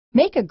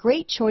Make a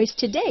great choice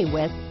today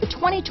with the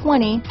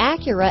 2020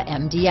 Acura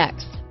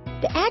MDX.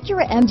 The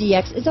Acura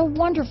MDX is a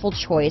wonderful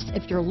choice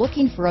if you're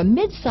looking for a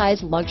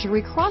mid-size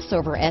luxury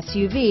crossover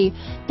SUV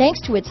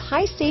thanks to its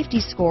high safety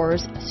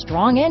scores,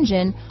 strong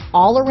engine,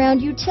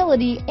 all-around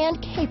utility,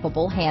 and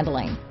capable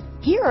handling.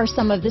 Here are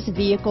some of this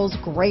vehicle's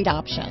great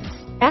options: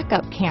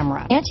 backup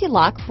camera,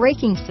 anti-lock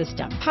braking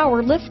system,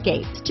 power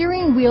liftgate,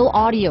 steering wheel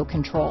audio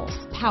controls,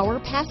 power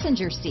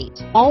passenger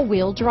seat,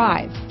 all-wheel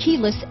drive,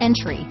 keyless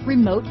entry,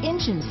 remote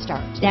engine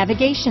start,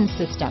 navigation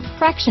system,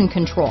 traction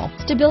control,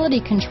 stability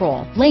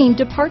control, lane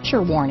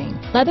departure warning,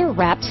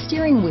 leather-wrapped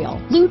steering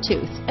wheel,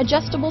 Bluetooth,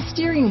 adjustable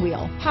steering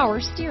wheel, power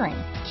steering,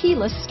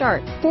 keyless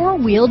start,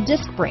 four-wheel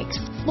disc brakes,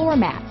 floor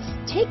mats.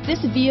 Take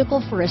this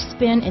vehicle for a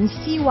spin and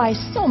see why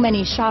so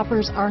many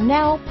shoppers are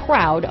now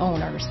proud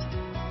owners.